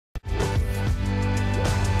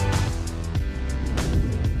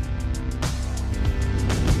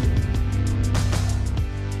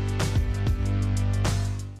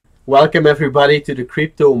Welcome everybody to the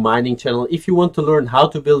crypto mining channel. If you want to learn how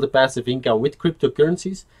to build a passive income with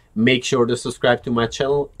cryptocurrencies, make sure to subscribe to my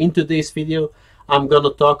channel. In today's video, I'm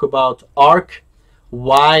gonna talk about Ark,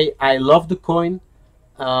 why I love the coin,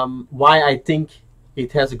 why I think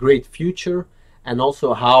it has a great future, and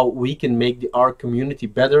also how we can make the Ark community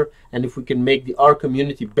better. And if we can make the Ark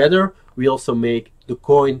community better, we also make the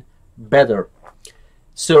coin better.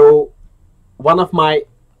 So one of my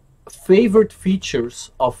favorite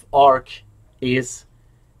features of Ark is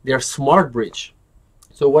their smart bridge.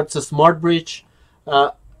 So what's a smart bridge?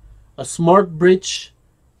 A smart bridge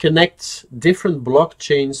connects different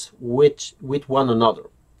blockchains with one another.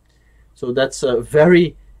 So that's a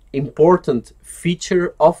very important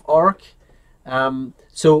feature of Ark.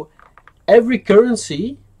 So every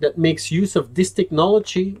currency that makes use of this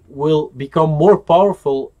technology will become more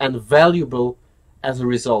powerful and valuable as a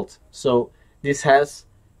result. So this has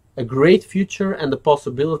a great future and the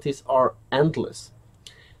possibilities are endless.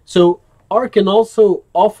 So Ark can also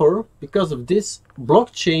offer, because of this,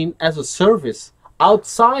 blockchain as a service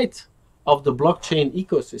outside of the blockchain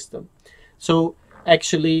ecosystem. So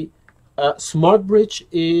actually Smartbridge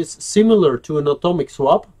is similar to an atomic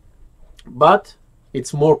swap, but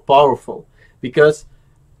it's more powerful, because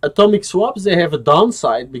atomic swaps, they have a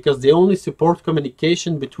downside because they only support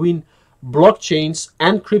communication between blockchains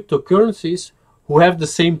and cryptocurrencies who have the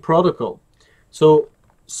same protocol. So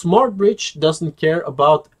Smartbridge doesn't care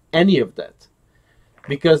about any of that,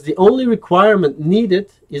 because the only requirement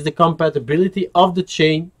needed is the compatibility of the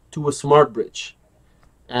chain to a Smartbridge.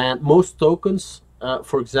 And most tokens,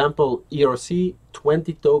 for example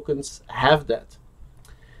ERC20 tokens, have that.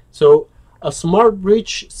 So a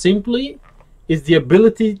Smartbridge simply is the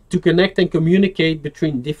ability to connect and communicate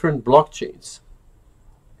between different blockchains.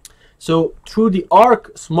 So through the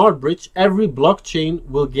Ark Smartbridge, every blockchain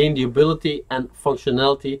will gain the ability and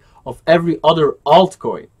functionality of every other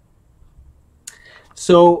altcoin.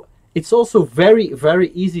 So it's also very, very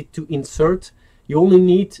easy to insert. You only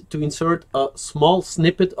need to insert a small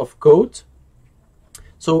snippet of code.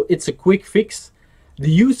 So it's a quick fix. The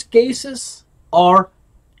use cases are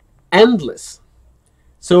endless.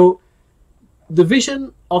 So the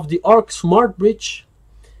vision of the Ark Smartbridge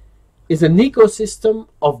is an ecosystem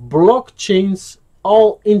of blockchains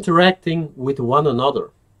all interacting with one another.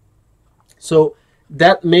 So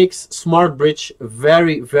that makes Smartbridge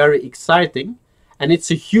very, very exciting, and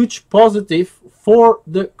it's a huge positive for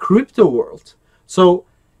the crypto world. So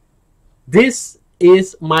this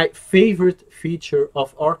is my favorite feature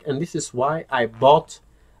of Ark, and this is why I bought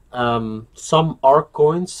some Ark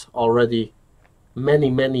coins already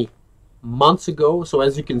many months ago. So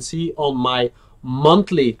as you can see on my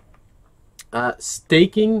monthly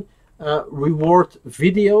staking reward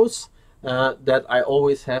videos, that I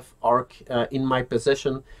always have Ark in my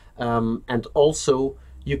possession, and also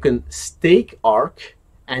you can stake Ark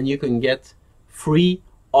and you can get free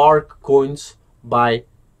Ark coins by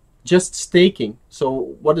just staking.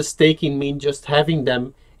 So what does staking mean? Just having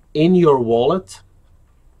them in your wallet,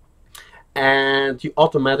 and you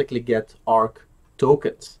automatically get Ark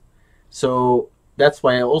tokens. So that's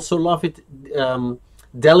why I also love it.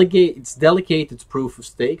 It's delegated proof of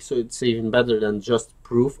stake, so it's even better than just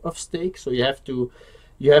proof of stake. So you have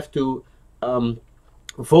to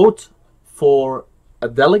vote for a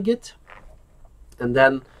delegate, and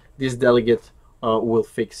then this delegate will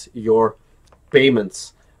fix your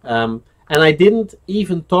payments. And I didn't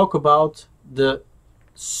even talk about the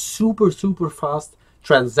super fast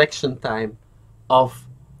transaction time of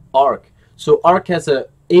Ark. So Ark has a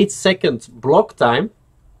 8-second block time,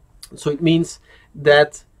 so it means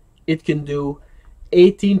that it can do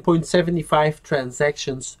 18.75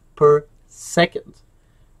 transactions per second.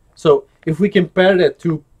 So if we compare that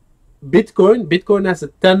to Bitcoin has a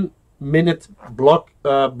 10-minute block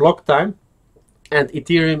time, and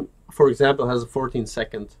Ethereum, for example, has a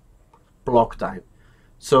 14-second block time.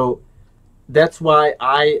 So that's why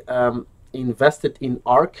I invested in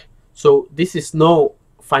Ark. So this is no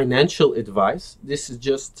financial advice. This is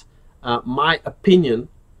just my opinion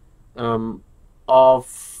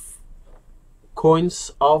of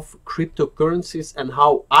coins, of cryptocurrencies, and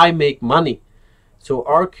how I make money. So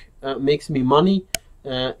Ark makes me money.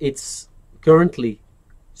 It's currently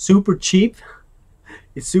super cheap.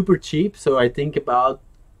 It's super cheap, so I think about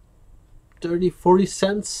 30-40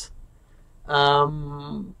 cents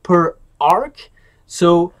per Ark.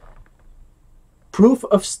 So proof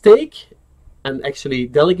of stake, and actually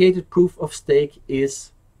delegated proof of stake,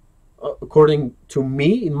 is, according to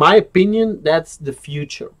me, in my opinion, that's the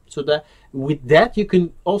future. So that with that you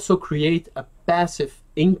can also create a passive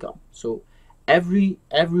income. So every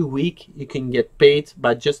week you can get paid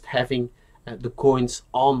by just having the coins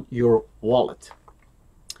on your wallet.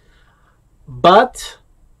 But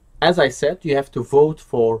as I said, you have to vote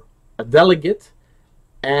for a delegate,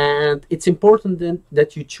 and it's important then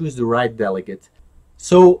that you choose the right delegate.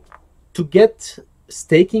 So to get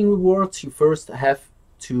staking rewards, you first have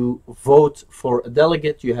to vote for a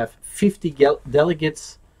delegate. You have 50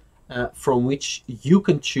 delegates from which you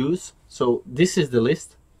can choose. So this is the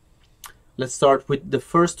list. Let's start with the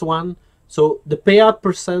first one. So the payout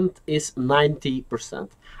percent is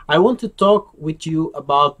 90%. I want to talk with you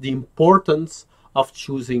about the importance of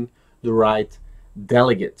choosing the right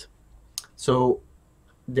delegate. So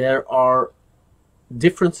there are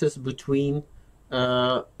differences between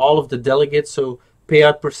all of the delegates. So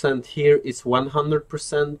payout percent here is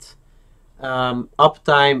 100%,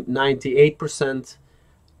 uptime 98%,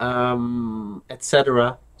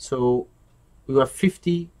 etc. So you have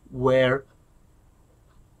 50 where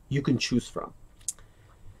you can choose from.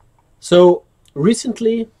 So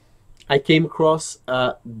recently I came across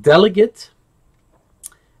a delegate,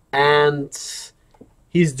 and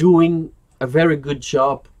he's doing a very good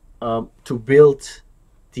job to build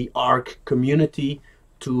the Ark community,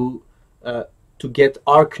 to get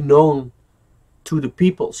Ark known to the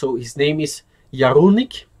people. So his name is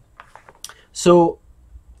Jarunik. So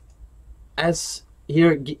as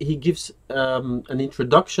here he gives an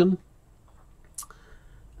introduction.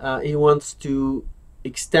 He wants to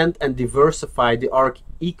extend and diversify the Ark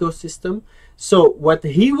ecosystem. So what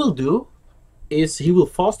he will do is he will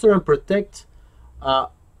foster and protect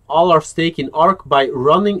all our stake in Ark by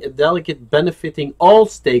running a delegate benefiting all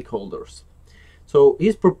stakeholders. So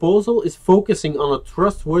his proposal is focusing on a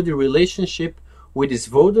trustworthy relationship with his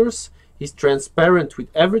voters. He's transparent with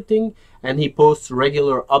everything, and he posts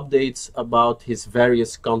regular updates about his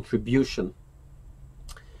various contributions.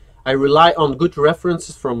 I rely on good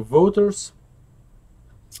references from voters.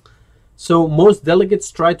 So most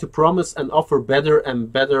delegates try to promise and offer better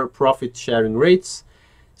and better profit sharing rates.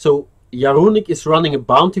 So Jarunik is running a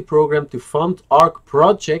bounty program to fund Ark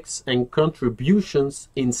projects and contributions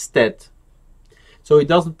instead. So he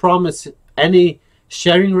doesn't promise any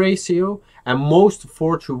sharing ratio, and most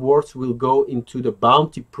forge rewards will go into the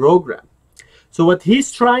bounty program. So what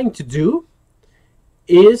he's trying to do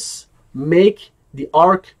is make the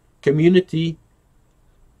Ark community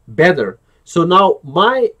better. So now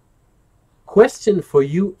my question for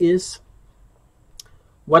you is,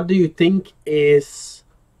 what do you think is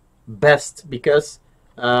best? Because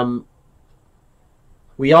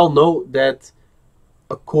we all know that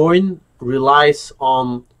a coin relies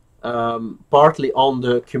on partly on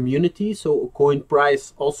the community. So a coin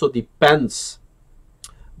price also depends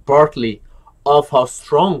partly of how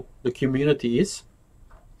strong the community is.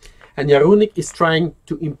 And Jarunik is trying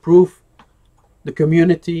to improve the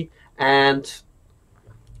community and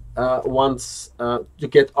wants to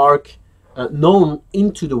get Ark known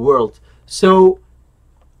into the world. So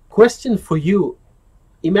question for you,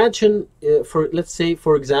 imagine let's say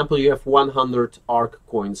for example you have 100 Ark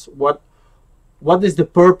coins. What is the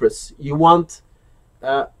purpose? You want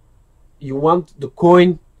the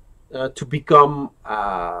coin to become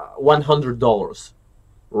 $100,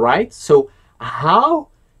 right? So how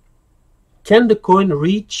can the coin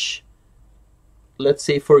reach, let's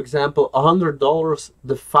say for example, $100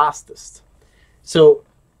 the fastest? So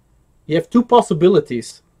you have two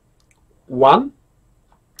possibilities. One,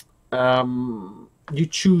 you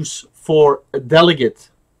choose for a delegate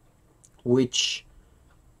which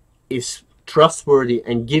is trustworthy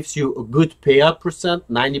and gives you a good payout percent,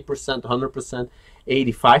 90%, 100%,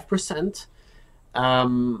 85%.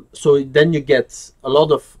 So then you get a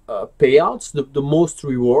lot of payouts, the most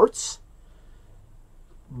rewards.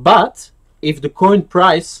 But if the coin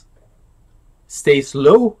price stays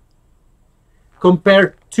low,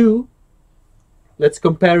 compared to, let's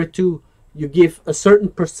compare it to, you give a certain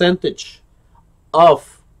percentage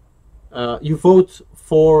of, you vote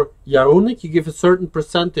for Jarunik, you give a certain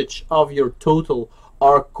percentage of your total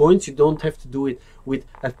Ark coins. You don't have to do it with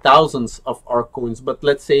thousands of Ark coins, but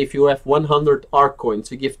let's say if you have 100 Ark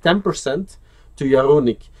coins, you give 10% to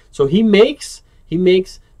Jarunik. So he makes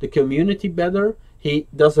the community better. He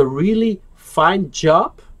does a really fine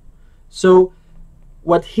job. So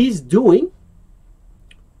what he's doing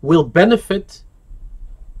will benefit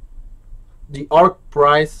the Ark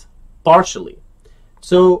price partially.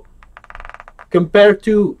 So compared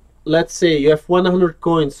to, let's say you have 100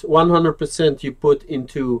 coins, 100% you put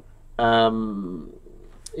into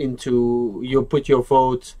you put your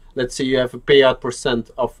vote. Let's say you have a payout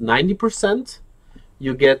percent of 90%.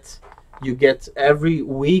 You get every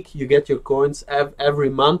week, you get your coins every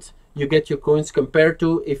month. you get your coins compared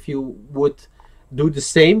to if you would do the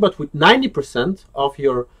same but with 90% of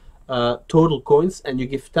your total coins, and you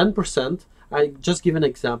give 10%. I just give an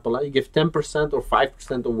example. You give 10% or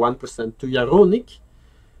 5% or 1% to Yaronik.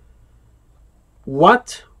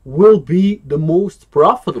 What will be the most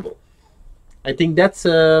profitable? I think that's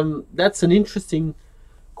an interesting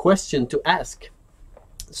question to ask.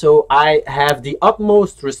 So I have the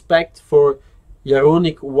utmost respect for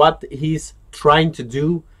Yaronik, what he's trying to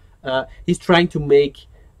do. He's trying to make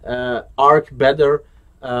Ark better.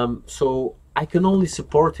 So I can only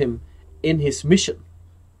support him in his mission.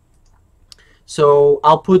 So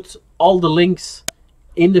I'll put all the links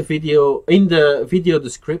in the video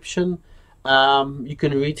description. You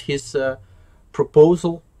can read his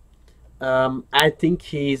proposal. I think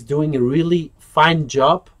he's doing a really fine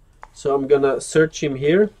job. So I'm gonna search him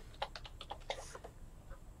here.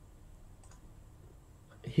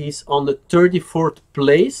 He's on the 34th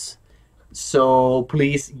place. So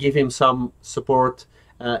please give him some support.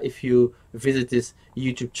 If you visit his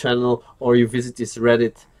YouTube channel or you visit his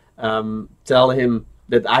Reddit, tell him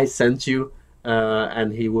that I sent you,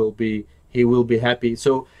 and he will be happy.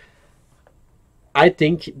 So I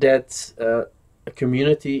think that a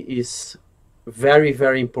community is very,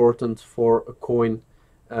 very important for a coin,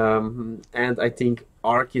 and I think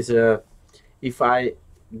Ark is if I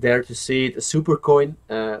dare to say it, a super coin,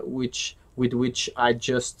 with which I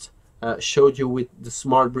just showed you with the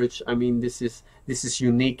Smartbridge. I mean, this is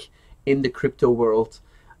unique in the crypto world.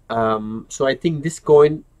 So I think this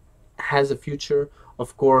coin has a future.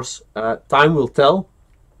 Of course, time will tell,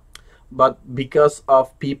 but because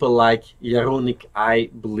of people like Yaronik, I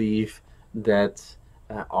believe that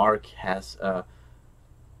Ark has a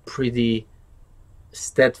pretty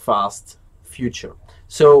steadfast future.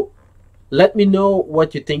 So let me know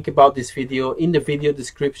what you think about this video in the video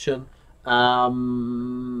description.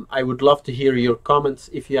 I would love to hear your comments.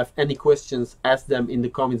 If you have any questions, ask them in the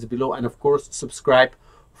comments below, and of course subscribe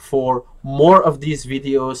for more of these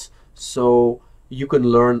videos so you can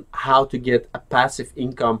learn how to get a passive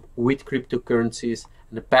income with cryptocurrencies.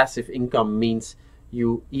 And a passive income means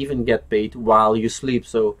you even get paid while you sleep,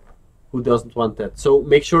 so who doesn't want that? So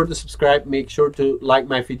make sure to subscribe, make sure to like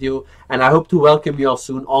my video, and I hope to welcome you all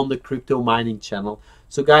soon on the crypto mining channel.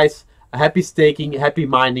 So guys, happy staking, happy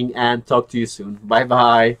mining, and talk to you soon. Bye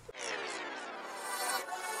bye.